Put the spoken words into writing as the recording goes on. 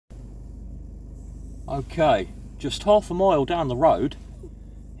Okay, just half a mile down the road,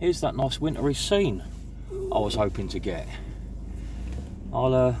 here's that nice wintry scene I was hoping to get.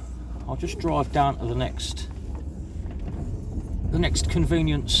 I'll just drive down to the next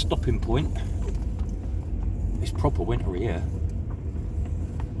convenient stopping point. It's proper wintry here.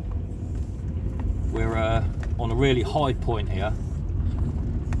 We're on a really high point here,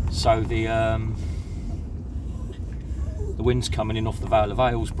 so the wind's coming in off the Vale of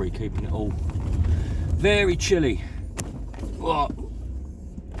Aylesbury, keeping it all very chilly. Oh.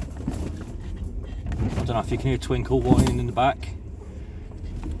 I don't know if you can hear Twinkle whining in the back.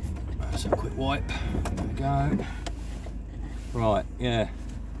 Let's have a quick wipe. There we go. Right, yeah.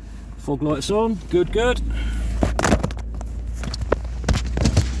 Fog lights on. Good, good.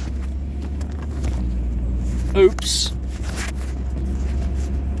 Oops.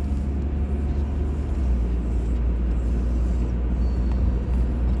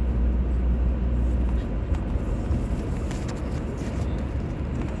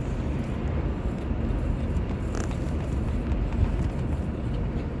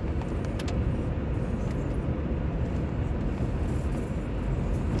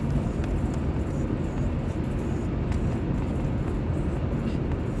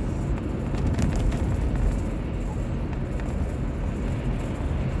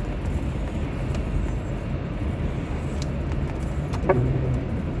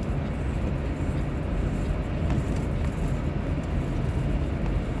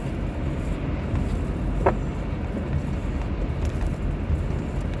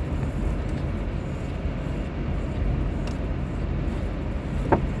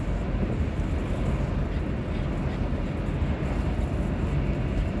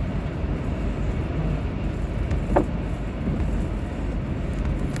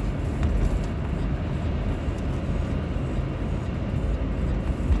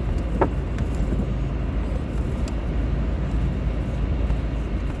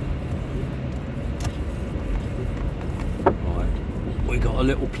 A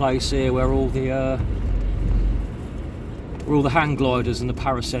little place here where all the hang gliders and the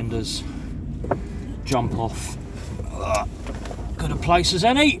parasenders jump off. Good a place as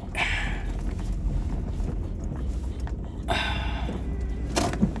any.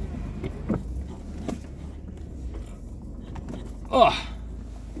 Oh.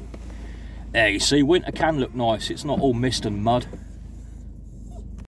 There you see, winter can look nice. It's not all mist and mud.